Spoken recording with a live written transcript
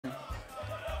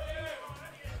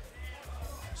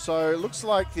So it looks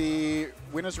like the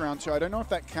winners round 2. I don't know if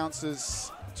that counts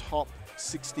as top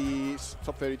 60,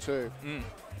 top 32.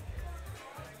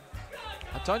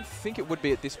 I don't think it would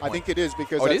be at this point. I think it is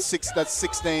because that's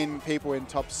 16 people in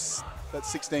tops.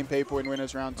 That's 16 people in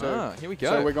winners round 2. Ah, here we go.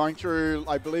 So we're going through,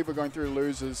 I believe we're going through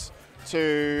losers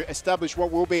to establish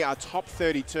what will be our top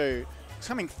 32. It's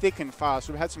coming thick and fast.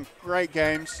 We've had some great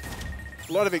games,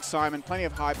 a lot of excitement, plenty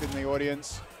of hype in the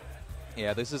audience.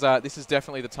 Yeah, this is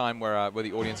definitely the time where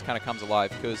the audience kind of comes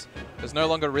alive, because there's no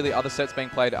longer really other sets being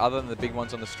played other than the big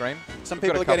ones on the stream. Some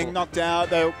people are getting knocked out.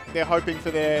 They're hoping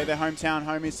for their hometown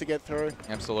homies to get through.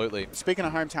 Absolutely. Speaking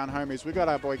of hometown homies, we got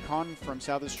our boy Con from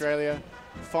South Australia.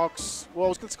 Fox,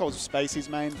 well, let's call it Spacey's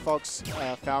main. Fox,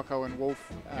 Falco, and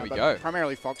Wolf. Here we go.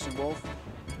 Primarily Fox and Wolf.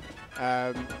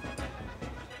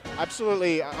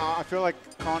 Absolutely, I feel like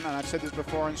Con, and I've said this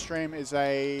before on stream, is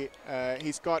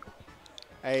he's got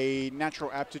a natural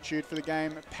aptitude for the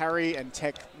game, parry and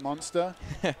tech monster.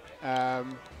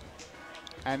 And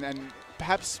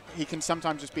perhaps he can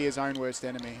sometimes just be his own worst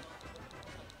enemy.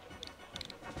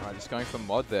 All right, just going for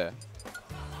mod there.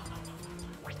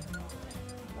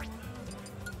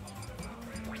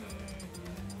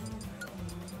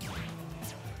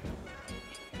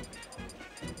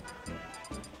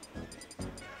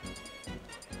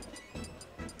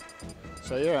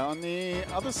 So yeah, on the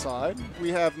other side, we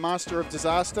have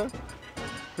MasterOfDisaster,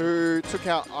 who took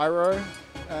out Iroh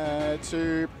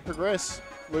to progress,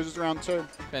 loses round 2.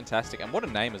 Fantastic, and what a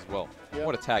name as well. Yep.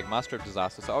 What a tag,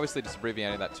 MasterOfDisaster. So obviously just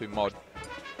abbreviating that to mod.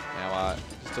 Now,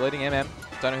 just deleting MM.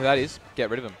 Don't know who that is. Get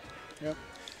rid of him. Yep.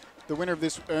 The winner of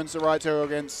this earns the right to go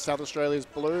against South Australia's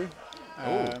Blue.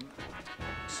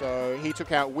 So he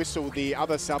took out Whistle, the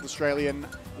other South Australian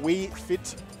Wii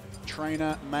Fit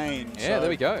trainer main. Yeah, so there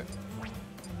we go.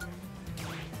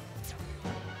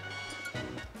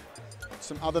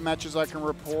 Some other matches I can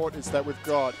report is that we've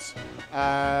got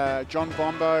John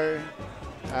Bombo,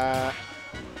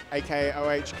 aka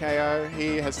OHKO.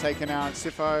 He has taken out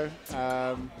Sifo.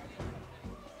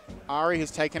 Ari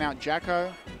has taken out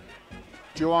Jacko.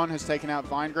 Juon has taken out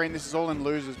Vinegreen. This is all in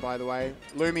losers, by the way.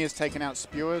 Lumi has taken out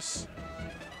Spewis.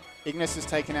 Ignis has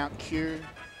taken out Q.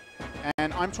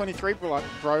 And I'm 23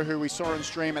 Bro, who we saw on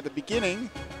stream at the beginning,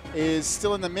 is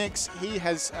still in the mix. He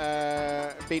has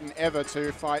beaten Eva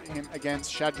to fight him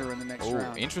against Shadra in the next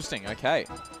round. Interesting. Okay.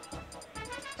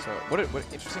 So what an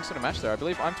interesting sort of match there. I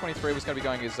believe I'm 23 was going to be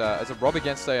going as a Rob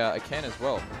against a Ken as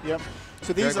well. Yep.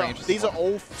 So these are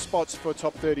all spots for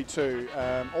top 32.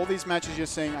 All these matches you're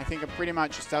seeing, I think, are pretty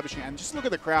much establishing. And just look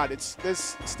at the crowd.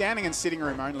 There's standing and sitting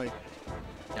room only.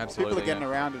 Absolutely. People are getting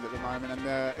around it at the moment, and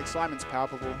the excitement's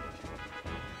palpable.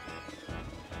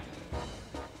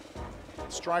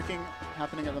 Striking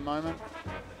happening at the moment.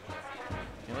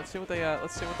 Yeah, let's see what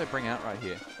they bring out right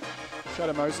here.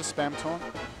 Shadow Moses spam taunt.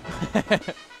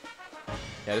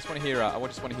 Yeah, I just want to hear. I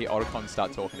just want to hear Otacon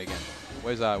start talking again.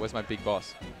 Where's my big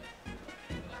boss?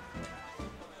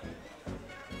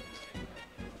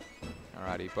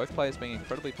 Alrighty, both players being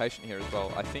incredibly patient here as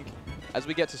well. I think as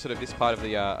we get to sort of this part of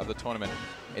the tournament,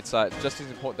 it's just as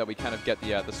important that we kind of get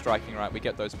the striking right. We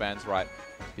get those bans right,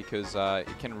 because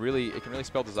it can really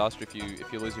spell disaster if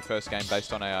you lose your first game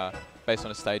based on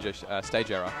a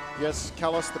stage error. Yes,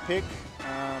 Kalos the pick.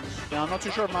 Now I'm not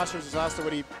too sure if MasterOfDisaster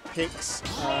what he picks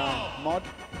mod.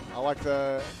 I like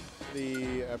the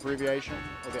abbreviation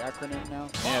or the acronym now.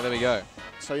 Yeah, there we go.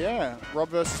 So yeah, Rob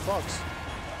versus Fox.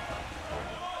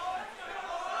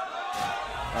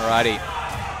 Alrighty.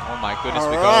 Oh my goodness,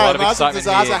 we've got a lot of excitement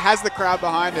here. MasterOfDisaster has the crowd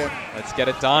behind him. Let's get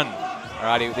it done.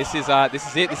 Alrighty, this is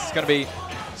it. This is going to be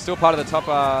still part of the top.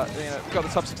 We've got the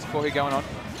top 64 here going on.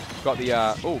 We've got the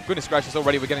oh goodness gracious!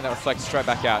 Already we're getting that reflect straight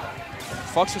back out.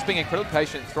 Fox just being incredibly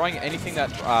patient, throwing anything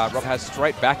that Rob has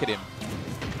straight back at him.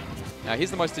 Now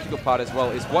here's the most difficult part as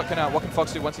well: is what can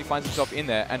Fox do once he finds himself in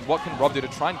there, and what can Rob do to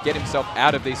try and get himself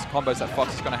out of these combos that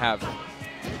Fox is going to have?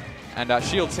 And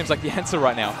shield seems like the answer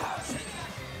right now.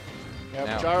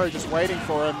 Yeah, Gyro just waiting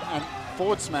for him and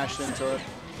forward smashed into it.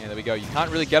 Yeah, there we go. You can't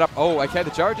really get up. Oh, okay,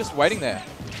 the Gyro just waiting there.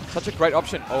 Such a great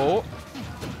option. Oh.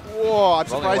 Whoa, I'm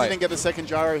surprised he didn't get the second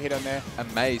Gyro hit on there.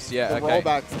 Amazed, yeah, the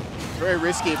rollback, very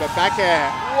risky, but back air.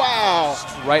 Wow.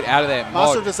 Straight out of there.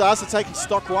 MasterOfDisaster taking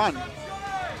stock 1.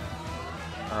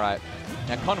 All right.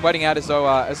 Now, Con waiting out as though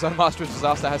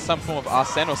MasterOfDisaster has some form of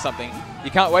Arsene or something. You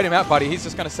can't wait him out, buddy. He's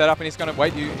just going to set up and he's going to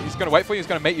wait you. He's going to wait for you. He's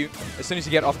going to meet you as soon as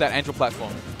you get off that Angel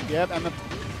platform. Yep, and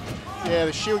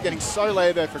the shield getting so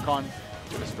late there for Con.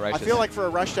 I feel like for a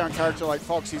rushdown character like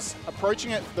Fox, he's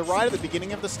approaching it right at the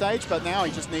beginning of the stage, but now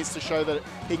he just needs to show that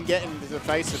he can get into the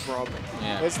face of Rob.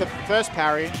 Yeah. There's the first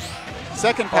parry,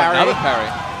 second parry. Another parry.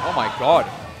 Oh my god.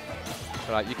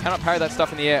 But you cannot parry that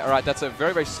stuff in the air. All right, that's a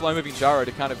very, very slow-moving gyro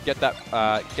to kind of get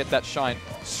that shine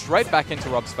straight back into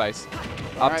Rob's face.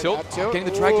 Up tilt, getting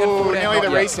the drag down forward. Nearly the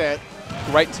reset.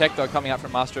 Great tech, though, coming out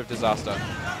from MasterOfDisaster.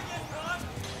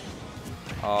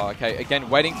 Oh, okay. Again,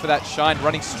 waiting for that shine,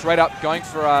 running straight up, going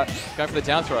for the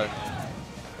down throw.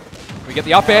 We get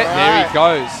the up air. There he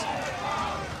goes.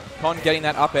 Con getting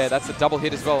that up air. That's a double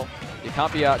hit as well. You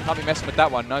can't be messing with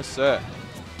that one, no sir.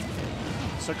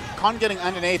 So Con getting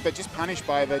underneath, but just punished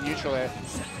by the neutral air.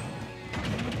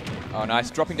 Oh, nice.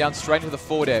 Dropping down straight into the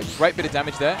forward air. Great bit of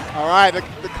damage there. All right,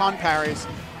 the Con parries.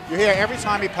 You hear every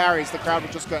time he parries, the crowd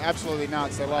will just go absolutely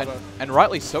nuts. They love it. And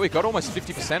rightly so. He got almost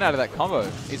 50% out of that combo.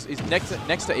 He's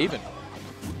next to even.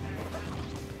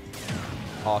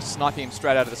 Oh, sniping him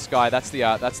straight out of the sky. That's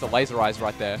the laser eyes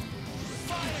right there.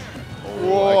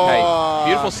 Oh, okay.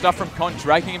 Beautiful stuff from Con,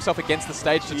 dragging himself against the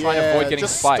stage to try and avoid getting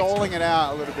spiked. Just stalling it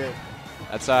out a little bit.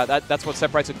 That's what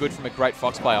separates a good from a great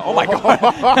Fox player. Oh my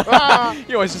god!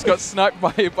 He always just got sniped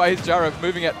by his gyro,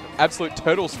 moving at absolute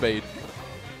turtle speed.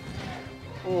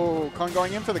 Oh, Con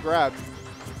going in for the grab.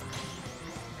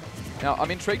 Now,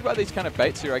 I'm intrigued by these kind of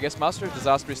baits here. I guess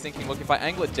MasterOfDisaster is thinking, look, if I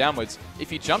angle it downwards,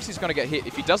 if he jumps, he's going to get hit.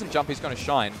 If he doesn't jump, he's going to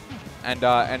shine. And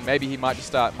maybe he might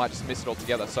just miss it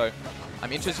altogether. So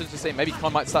I'm interested to see. Maybe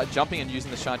Con might start jumping and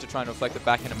using the shine to try and reflect it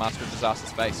back into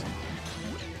MasterOfDisaster's face.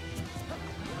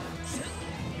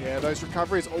 Yeah, those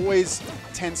recoveries, always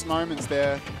tense moments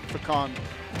there for Con.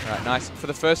 All right, nice. For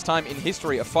the first time in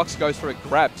history, a Fox goes for a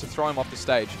grab to throw him off the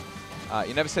stage.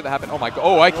 You never see that happen. Oh my god.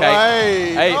 Oh,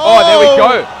 okay. Hey. Oh, there we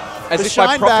go. As if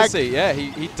by prophecy. Yeah,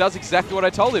 he does exactly what I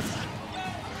told him.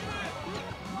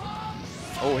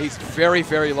 Oh, he's very,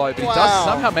 very low, but he does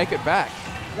somehow make it back.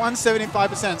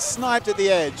 175%, sniped at the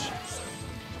edge.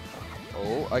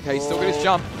 Oh, okay, he's still got his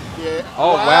jump. Yeah.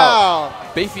 Oh,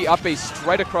 wow. Beefy up B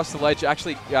straight across the ledge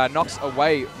actually knocks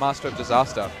away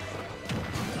MasterOfDisaster.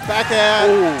 Back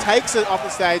air, takes it off the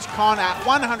stage. Con at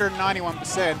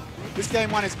 191%. This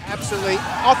game one is absolutely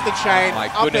off the chain.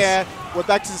 Oh up air, we're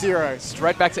back to 0.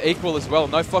 Straight back to equal as well.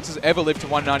 No Fox has ever lived to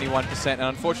 191%, and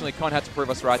unfortunately Con had to prove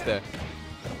us right there.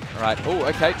 All right, oh,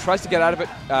 okay, tries to get out of it.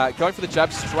 Going for the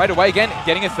jab straight away again,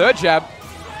 getting a third jab.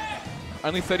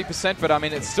 Only 30%, but I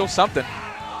mean, it's still something.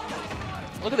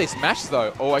 Look at these mashes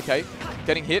though. Oh, okay,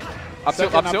 getting hit. Up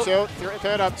tilt, up tilt.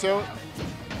 Third up tilt.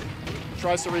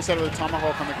 Tries to reset it with a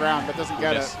tomahawk on the ground, but doesn't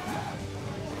get it.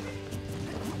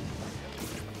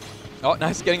 Oh,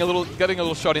 nice, getting a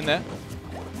little shot in there.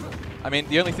 I mean,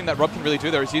 the only thing that Rob can really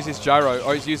do there is use his gyro,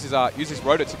 or use his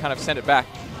rotor to kind of send it back.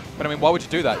 But I mean, why would you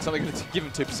do that? It's only going to give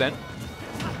him 2%.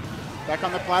 Back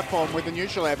on the platform with the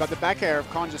neutral air, but the back air of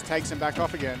Con just takes him back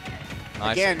off again.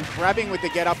 Nice. Again, grabbing with the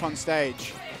get up on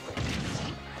stage.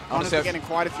 Honestly, getting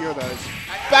quite a few of those.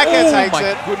 Back air takes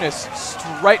it. Oh my goodness,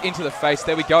 straight into the face.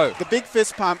 There we go. The big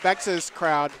fist pump back to his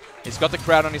crowd. He's got the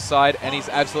crowd on his side, and he's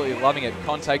absolutely loving it.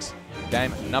 Con takes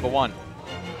game number 1.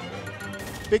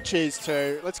 Big cheese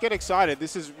too. Let's get excited.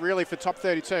 This is really for top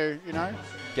 32, you know?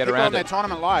 Get People around on their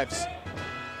tournament lives.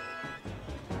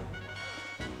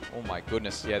 Oh my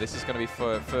goodness, yeah, this is going to be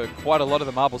for quite a lot of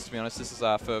the marbles, to be honest. This is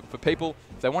for people,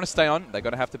 if they want to stay on, they're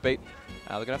going to have to beat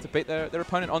their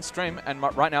opponent on stream. And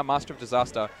right now,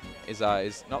 MasterOfDisaster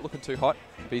is not looking too hot,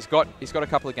 but he's got a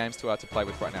couple of games to play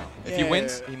with right now. If he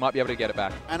wins, he might be able to get it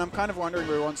back. And I'm kind of wondering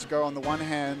where he wants to go. On the one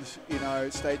hand, you know,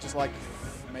 stages like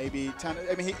maybe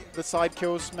the side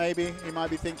kills, maybe he might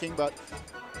be thinking, but.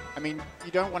 I mean,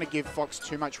 you don't want to give Fox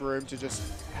too much room to just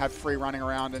have free running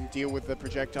around and deal with the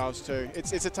projectiles too.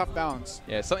 It's a tough balance.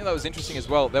 Yeah, something that was interesting as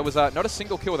well, there was not a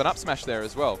single kill with an up smash there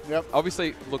as well. Yep.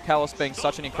 Obviously, look, Kalos being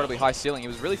such an incredibly high ceiling, he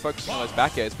was really focusing on those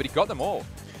back airs, but he got them all.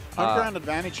 Home ground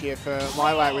advantage here for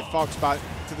Lilac with Fox, but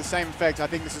to the same effect, I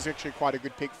think this is actually quite a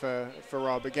good pick for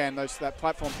Rob. Again, that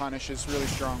platform punish is really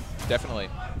strong. Definitely.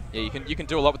 Yeah, you can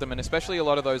do a lot with them, and especially a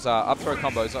lot of those up throw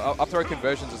combos, up throw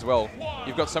conversions as well.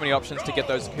 You've got so many options to get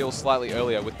those kills slightly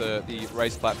earlier with the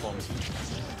raised platforms.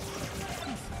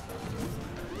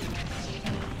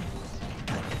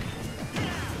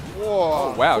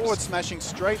 Whoa! Oh, wow! Forward smashing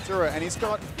straight through it, and he's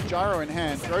got gyro in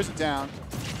hand. Throws it down.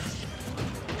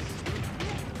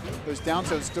 Those down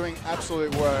tilts doing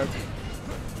absolute work.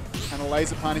 And a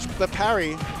laser punish. The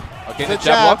parry. Okay, the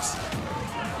jab blocks.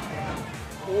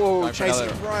 Whoa, chasing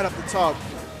right up the top.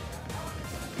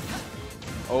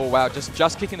 Oh wow,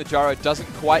 just kicking the gyro doesn't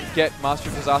quite get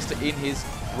MasterOfDisaster in his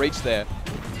reach there.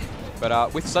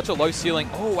 But with such a low ceiling,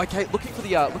 oh okay, looking for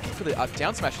the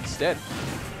down smash instead.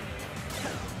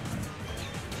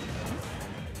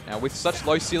 Now with such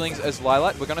low ceilings as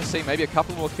Lilac, we're going to see maybe a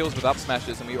couple more kills with up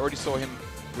smashes, and we already saw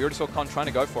Con trying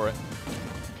to go for it.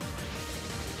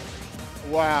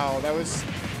 Wow, that was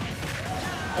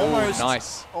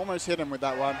Nice. Almost hit him with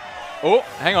that one. Oh,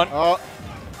 hang on. Oh.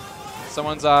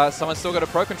 Someone's still got a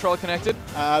Pro Controller connected.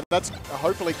 That's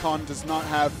hopefully Con does not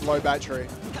have low battery.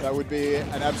 That would be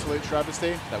an absolute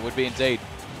travesty. That would be indeed.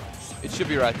 It should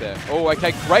be right there. Oh,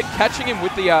 okay, great catching him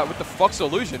with the Fox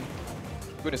Illusion.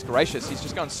 Goodness gracious, he's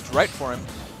just going straight for him,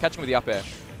 catching with the up air.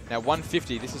 Now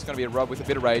 150. This is going to be a Rob with a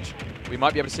bit of rage. We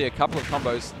might be able to see a couple of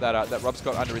combos that Rob's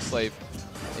got under his sleeve.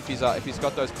 If he's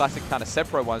got those classic kind of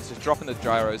Sepro ones, just dropping the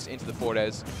gyros into the forward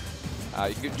airs.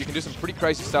 You can do some pretty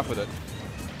crazy stuff with it.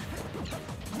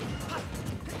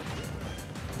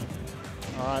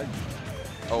 All right.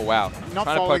 Oh wow! Not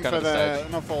falling for the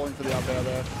up air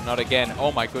there. Not again.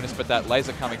 Oh my goodness! But that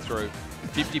laser coming through,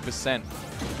 50%,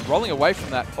 rolling away from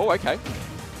that. Oh okay.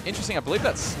 Interesting. I believe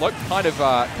that slope kind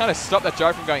of stopped that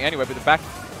gyro from going anywhere. But the back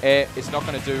air is not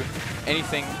going to do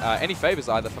anything, any favors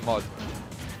either for Mod.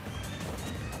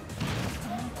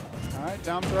 All right,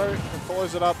 down throw. It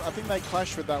follows it up. I think they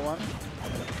clashed with that one.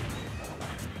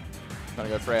 Going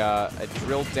to go for a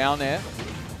drill down there.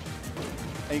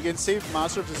 And you can see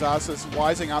MasterOfDisaster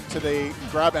wising up to the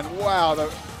grab, and wow, the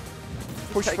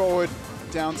push forward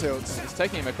down tilts. It's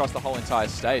taking him across the whole entire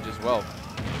stage as well.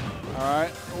 All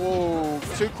right. Oh,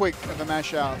 too quick of a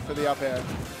mash out for the up air.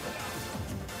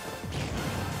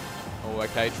 Oh,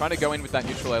 okay. Trying to go in with that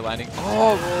neutral air landing.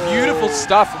 Oh, beautiful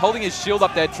stuff. Holding his shield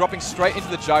up there, dropping straight into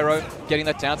the gyro, getting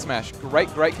that down smash. Great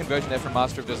conversion there from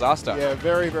MasterOfDisaster. Yeah,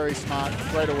 very, very smart.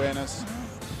 Great awareness.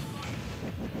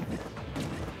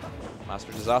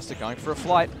 MasterOfDisaster going for a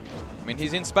flight. I mean,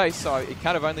 he's in space, so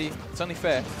it's only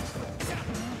fair.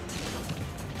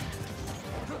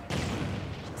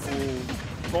 Ooh,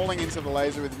 falling into the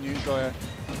laser with the neutral air.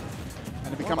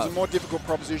 And it becomes a more difficult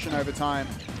proposition over time.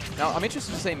 Now, I'm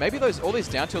interested to see, maybe all these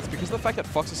down tilts, because of the fact that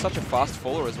Fox is such a fast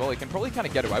faller as well, he can probably kind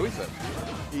of get away with it.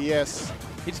 Yes.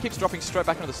 He just keeps dropping straight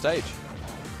back onto the stage.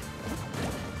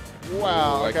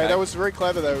 Wow, Ooh, okay, that was very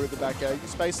clever though with the back air. You can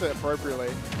space it appropriately.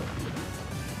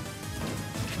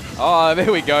 Oh,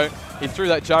 there we go. He threw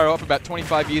that gyro up about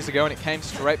 25 years ago and it came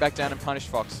straight back down and punished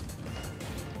Fox.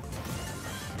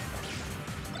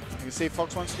 You can see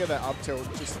Fox wants to get that up tilt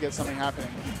just to get something happening.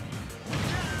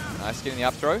 Nice getting the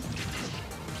up throw.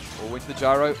 Oh, into the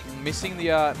gyro, missing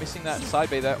that side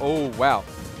B there. Oh, wow.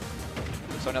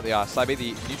 Sorry, not the side B,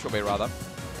 the neutral B rather.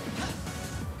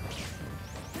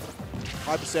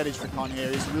 High percentage for Con here.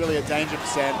 He's really a danger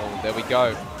percent. Oh, there we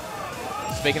go.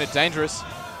 Speaking of dangerous,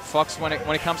 Fox, when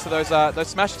it comes to those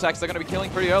smash attacks, they're going to be killing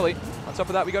pretty early. On top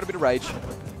of that, we got a bit of rage.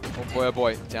 Oh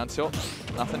boy, down tilt.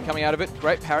 Nothing coming out of it.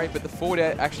 Great parry, but the forward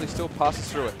air actually still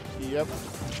passes through it. Yep.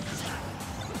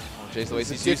 Oh, jeez Louise,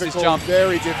 he's used his jump.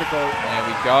 Very difficult. There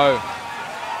we go.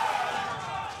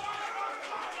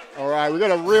 All right, we've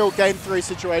got a real Game 3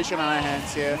 situation on our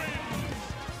hands here.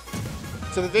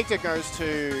 So the victor goes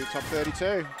to top 32.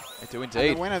 They do indeed.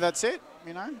 And the winner, that's it.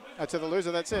 You know, to the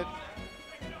loser, that's it.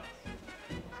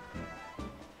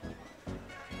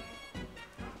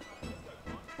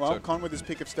 Well, Con with his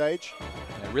pick of stage.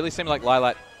 It really seemed like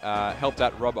Lilat helped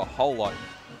out Rob a whole lot.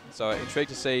 So intrigued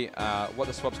to see what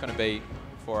the swap's going to be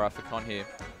for Con here.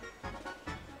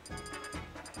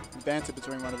 Banter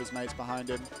between one of his mates behind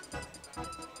him.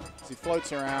 As he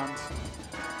floats around.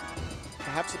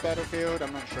 Perhaps a battlefield,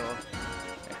 I'm not sure.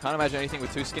 I can't imagine anything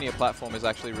with too skinny a platform is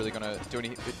actually really going to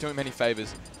do him any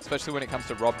favors, especially when it comes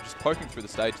to Rob just poking through the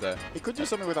stage there. He could do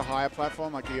something with a higher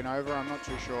platform like the Unova, I'm not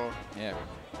too sure. Yeah.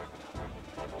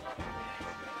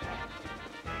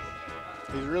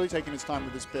 He's really taking his time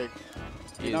with this pick.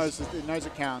 He knows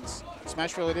it counts.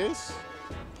 Smashville it is,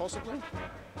 possibly.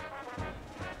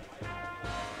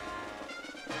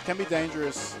 Can be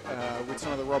dangerous with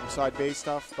some of the Rob side B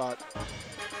stuff, but...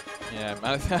 Yeah,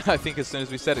 I think as soon as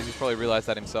we said it, he's probably realized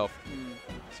that himself.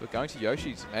 So we're going to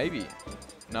Yoshi's, maybe.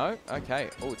 No? Okay.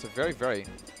 Oh, it's a very, very...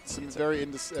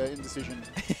 indecision.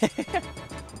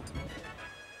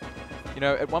 You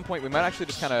know, at one point we might actually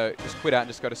just quit out and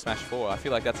just go to Smash 4. I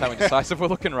feel like that's how indecisive we're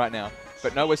looking right now.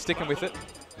 But no, we're sticking with it.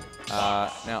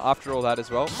 Now, after all that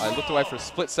as well, I looked away for a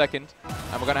split second,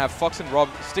 and we're going to have Fox and Rob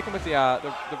sticking with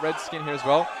the red skin here as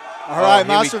well. All right,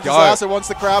 MasterOfDisaster wants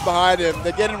the crowd behind him.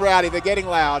 They're getting rowdy. They're getting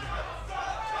loud.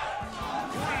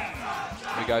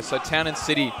 Here we go. So Town and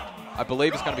City, I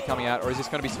believe, is going to be coming out, or is this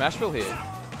going to be Smashville here?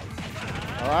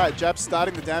 All right, Jab's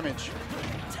starting the damage.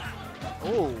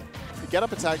 Oh, the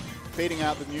get-up attack beating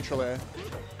out the neutral air.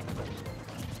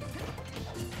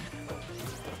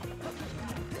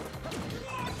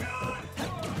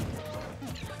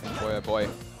 Boy, oh boy.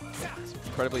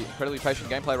 Incredibly patient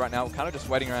gameplay right now. We're kind of just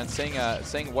waiting around, seeing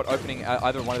what opening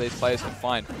either one of these players can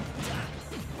find.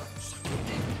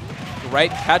 great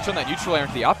catch on that neutral air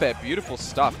into the up air. Beautiful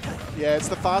stuff. Yeah, it's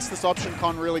the fastest option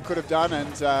Con really could have done,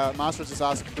 and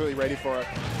MasterOfDisaster completely ready for it.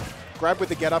 Grab with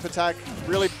the get-up attack,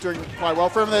 really doing quite well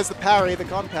for him. There's the parry, the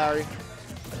Con parry.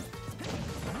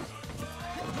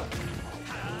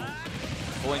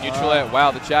 Fully neutral air.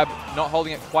 Wow, the jab not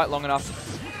holding it quite long enough.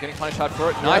 Getting punished hard for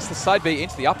it. Nice, the side B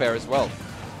into the up air as well.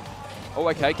 Oh,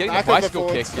 okay, getting the bicycle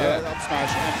kick. Yeah. Up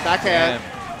smash and back air.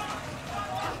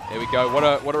 There we go.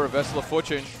 What a reversal of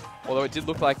fortune. Although it did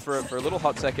look like for a little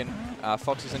hot second,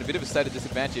 Fox is in a bit of a state of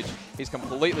disadvantage. He's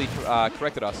completely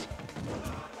corrected us.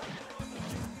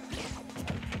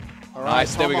 All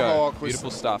nice, right, there we go.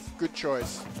 Beautiful stuff. Good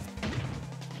choice.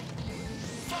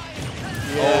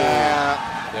 Yeah.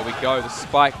 Oh, there we go. The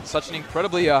spike. Such an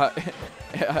incredibly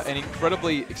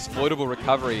exploitable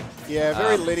recovery. Yeah,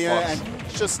 very linear, Fox. and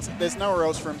just there's nowhere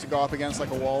else for him to go up against like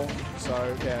a wall.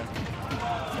 So yeah.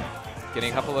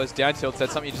 Getting a couple of those down tilts.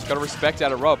 That's something you just got to respect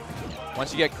out of Rob.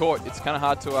 Once you get caught, it's kind of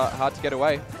hard to get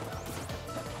away.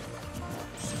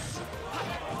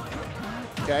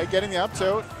 Okay, getting the up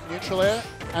tilt, neutral air,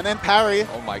 and then parry.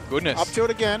 Oh my goodness. Up tilt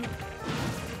again.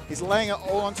 He's laying it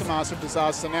all onto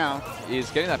MasterOfDisaster now. He is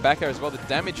getting that back air as well. The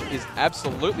damage is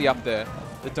absolutely up there.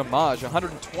 The damage,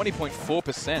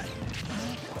 120.4%.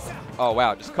 Oh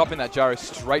wow, just copping that gyro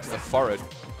straight to the forehead.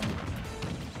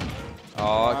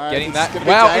 Oh, right, getting that.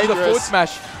 Wow, into the forward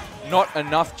smash. Not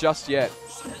enough just yet.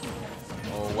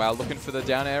 Oh wow, looking for the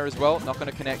down air as well. Not going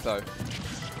to connect though.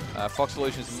 Fox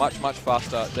Illusion is much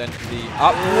faster than the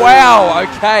up. Wow,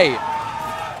 okay.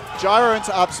 Gyro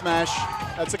into up smash.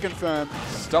 That's a confirm.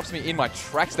 Stops me in my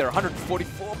tracks there.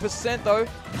 144% though.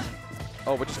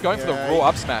 Oh, we're just going for the Yeah, raw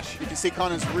up smash. You can see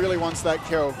Connors really wants that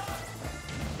kill.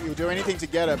 He'll do anything to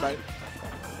get it, but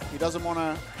he doesn't want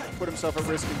to put himself at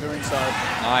risk in doing so.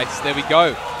 Nice, there we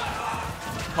go.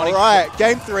 All right,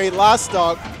 game 3, last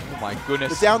stock. Oh my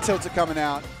goodness. The down tilts are coming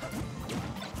out.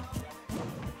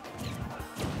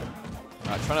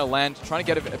 Trying to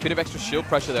get a bit of extra shield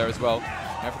pressure there as well.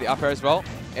 Going for the up air as well.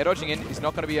 Air dodging in. He's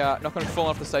not going to be fall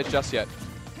off the stage just yet.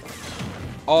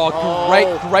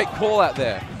 Oh, great call out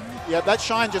there. Yeah, that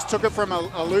shine just took it from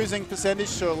a losing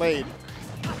percentage to a lead.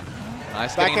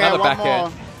 Nice, back getting air, another back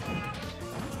air.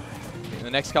 In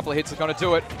the next couple of hits are going to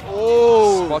do it.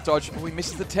 Oh, spot dodge. Oh, he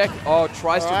misses the tech. Oh,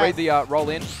 tries to read the roll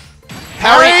in.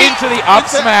 Parry into the up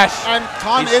smash. And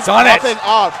time He's is done popping it.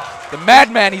 up. The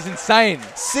madman, he's insane.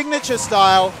 Signature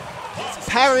style,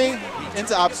 parry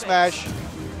into up smash.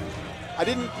 I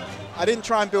didn't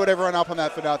try and build everyone up on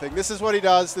that for nothing. This is what he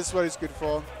does. This is what he's good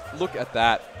for. Look at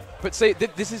that. But see,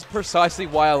 this is precisely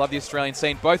why I love the Australian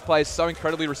scene. Both players so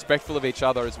incredibly respectful of each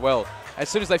other as well. As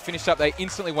soon as they finished up, they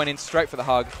instantly went in straight for the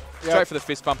hug, straight for the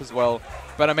fist bump as well.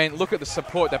 But I mean, look at the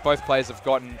support that both players have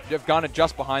garnered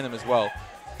just behind them as well.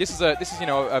 This is an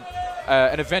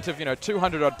event of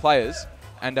 200 odd players,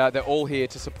 and they're all here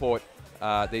to support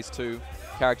these two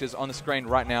characters on the screen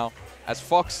right now as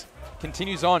Fox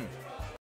continues on